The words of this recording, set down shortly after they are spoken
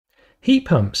Heat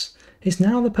pumps. Is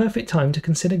now the perfect time to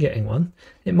consider getting one?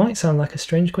 It might sound like a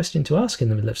strange question to ask in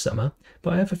the middle of summer,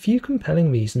 but I have a few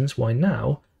compelling reasons why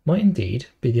now might indeed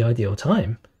be the ideal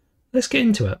time. Let's get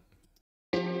into it.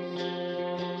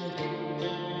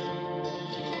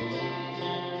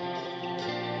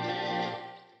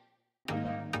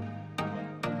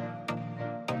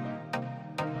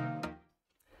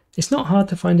 It's not hard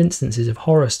to find instances of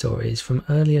horror stories from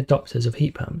early adopters of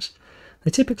heat pumps. They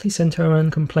typically centre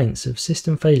around complaints of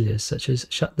system failures such as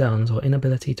shutdowns or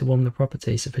inability to warm the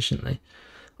property sufficiently,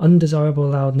 undesirable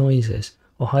loud noises,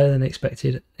 or higher than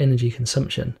expected energy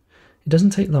consumption. It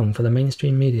doesn't take long for the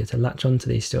mainstream media to latch onto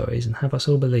these stories and have us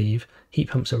all believe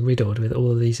heat pumps are riddled with all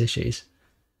of these issues.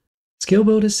 Skill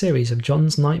Builder's series of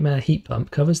John's Nightmare Heat Pump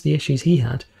covers the issues he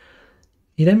had.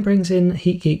 He then brings in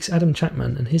Heat Geek's Adam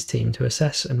Chapman and his team to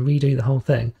assess and redo the whole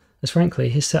thing, as frankly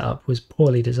his setup was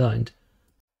poorly designed.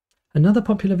 Another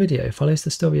popular video follows the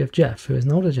story of Jeff, who is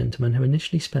an older gentleman who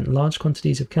initially spent large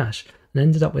quantities of cash and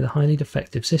ended up with a highly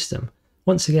defective system,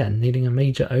 once again needing a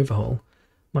major overhaul.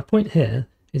 My point here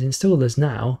is installers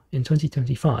now, in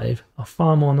 2025, are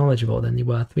far more knowledgeable than they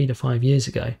were 3 to 5 years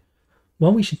ago.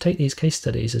 While we should take these case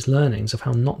studies as learnings of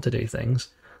how not to do things,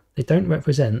 they don't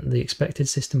represent the expected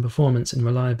system performance and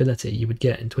reliability you would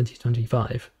get in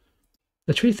 2025.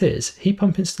 The truth is, heat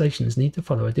pump installations need to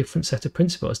follow a different set of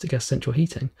principles to gas central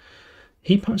heating.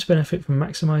 Heat pumps benefit from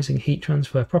maximising heat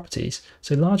transfer properties,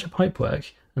 so larger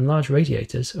pipework and large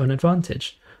radiators are an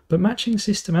advantage, but matching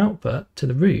system output to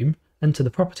the room and to the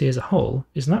property as a whole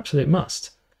is an absolute must.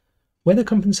 Weather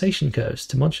compensation curves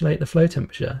to modulate the flow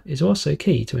temperature is also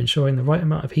key to ensuring the right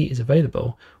amount of heat is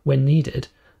available when needed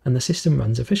and the system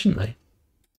runs efficiently.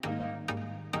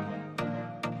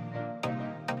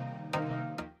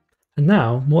 And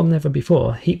now, more than ever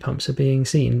before, heat pumps are being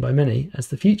seen by many as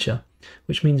the future,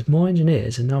 which means more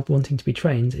engineers are now wanting to be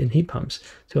trained in heat pumps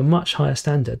to a much higher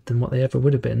standard than what they ever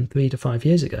would have been 3 to 5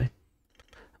 years ago.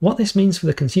 What this means for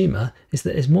the consumer is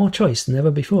that there's more choice than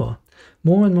ever before.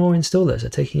 More and more installers are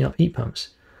taking up heat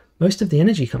pumps. Most of the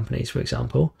energy companies, for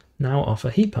example, now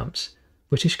offer heat pumps.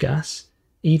 British Gas,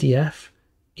 EDF,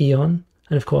 e.on,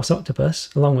 and of course Octopus,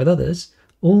 along with others,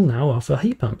 all now offer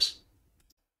heat pumps.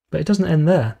 But it doesn't end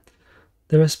there.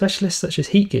 There are specialists such as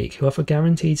Heat Geek who offer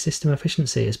guaranteed system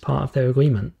efficiency as part of their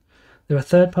agreement. There are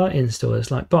third-party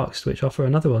installers like Boxed which offer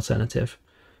another alternative.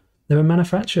 There are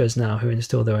manufacturers now who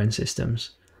install their own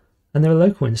systems. And there are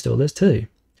local installers too.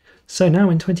 So now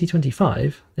in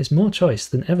 2025, there's more choice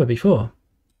than ever before.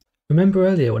 Remember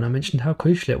earlier when I mentioned how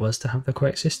crucial it was to have the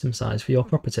correct system size for your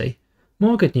property?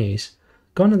 More good news.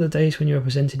 Gone are the days when you were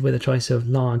presented with a choice of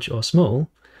large or small.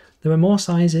 There are more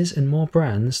sizes and more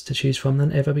brands to choose from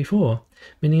than ever before,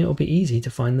 meaning it will be easy to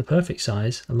find the perfect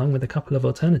size along with a couple of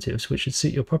alternatives which should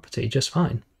suit your property just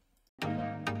fine.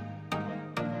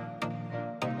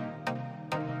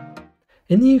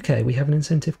 In the UK we have an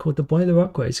incentive called the Boiler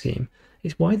Upgrade Scheme.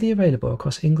 It's widely available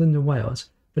across England and Wales,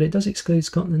 but it does exclude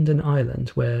Scotland and Ireland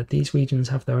where these regions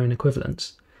have their own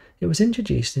equivalents. It was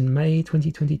introduced in May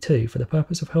 2022 for the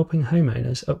purpose of helping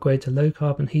homeowners upgrade to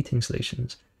low-carbon heating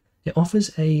solutions. It offers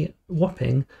a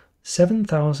whopping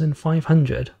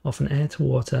 $7,500 off an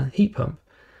air-to-water heat pump.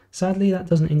 Sadly, that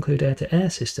doesn't include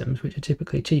air-to-air systems, which are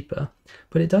typically cheaper,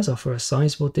 but it does offer a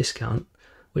sizable discount,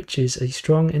 which is a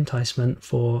strong enticement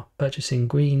for purchasing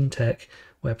green tech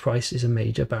where price is a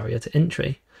major barrier to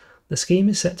entry. The scheme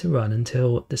is set to run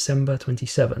until December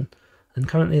 27, and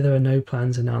currently there are no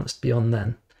plans announced beyond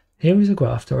then. Here is a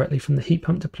graph directly from the Heat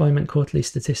Pump Deployment Quarterly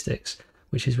Statistics,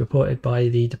 which is reported by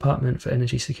the Department for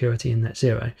Energy Security and Net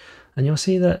Zero. And you'll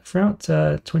see that throughout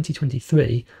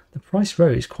 2023, the price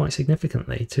rose quite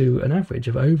significantly to an average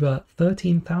of over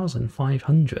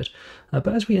 $13,500. But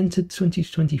as we entered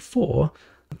 2024,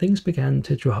 things began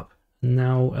to drop.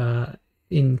 Now,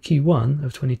 in Q1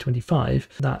 of 2025,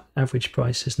 that average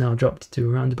price has now dropped to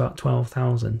around about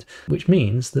 $12,000, which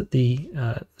means that the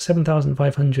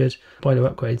 $7,500 boiler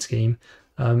upgrade scheme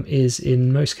is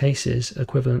in most cases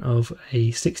equivalent of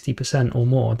a 60% or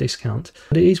more discount.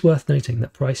 But it is worth noting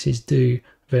that prices do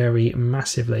vary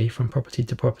massively from property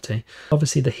to property.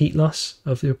 Obviously the heat loss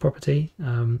of your property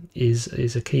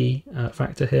is a key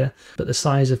factor here, but the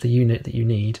size of the unit that you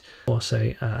need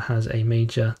also has a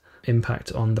major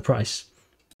impact on the price.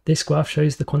 This graph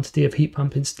shows the quantity of heat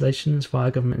pump installations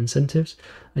via government incentives,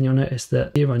 and you'll notice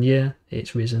that year on year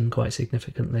it's risen quite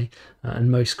significantly, and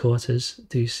most quarters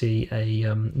do see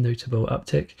a notable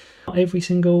uptick. Not every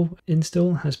single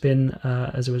install has been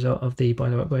as a result of the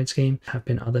boiler upgrade scheme. There have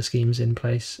been other schemes in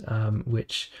place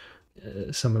which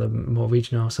some of them more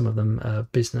regional, some of them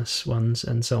business ones,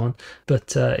 and so on.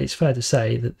 But it's fair to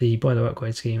say that the boiler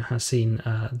upgrade scheme has seen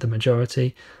the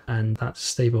majority, and that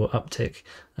stable uptick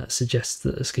suggests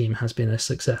that the scheme has been a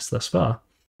success thus far.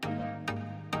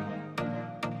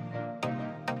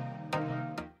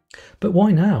 But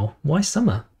why now? Why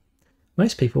summer?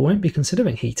 Most people won't be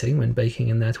considering heating when baking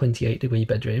in their 28-degree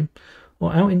bedroom,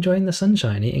 or out enjoying the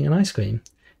sunshine eating an ice cream.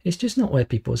 It's just not where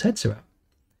people's heads are at.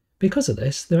 Because of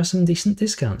this, there are some decent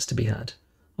discounts to be had.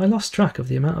 I lost track of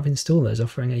the amount of installers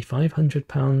offering a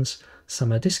 £500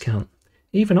 summer discount.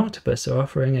 Even Octopus are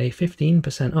offering a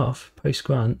 15% off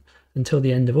post-grant until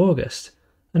the end of August.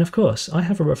 And of course, I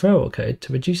have a referral code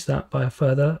to reduce that by a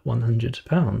further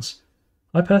 £100.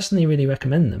 I personally really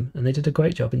recommend them, and they did a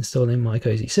great job installing my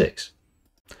Cozy 6.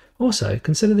 Also,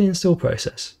 consider the install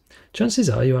process. Chances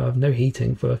are you will have no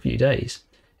heating for a few days.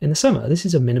 In the summer, this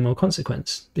is a minimal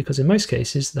consequence, because in most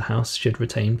cases the house should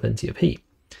retain plenty of heat.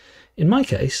 In my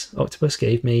case, Octopus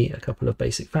gave me a couple of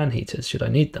basic fan heaters should I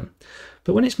need them,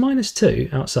 but when it's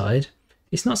 -2 outside,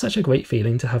 it's not such a great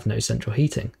feeling to have no central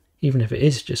heating, even if it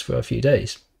is just for a few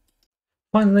days.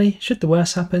 Finally, should the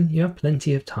worst happen, you have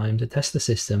plenty of time to test the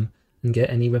system and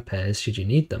get any repairs should you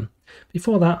need them,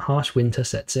 before that harsh winter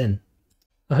sets in.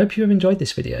 I hope you have enjoyed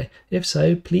this video. If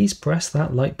so, please press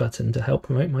that like button to help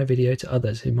promote my video to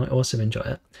others who might also enjoy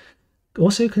it.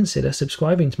 Also consider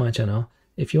subscribing to my channel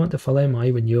if you want to follow my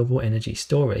renewable energy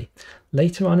story.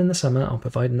 Later on in the summer, I'll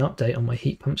provide an update on my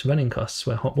heat pump's running costs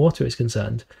where hot water is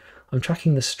concerned. I'm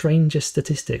tracking the strangest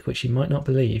statistic which you might not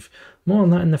believe. More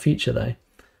on that in the future though.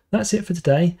 That's it for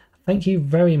today. Thank you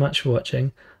very much for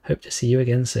watching. Hope to see you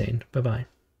again soon. Bye bye.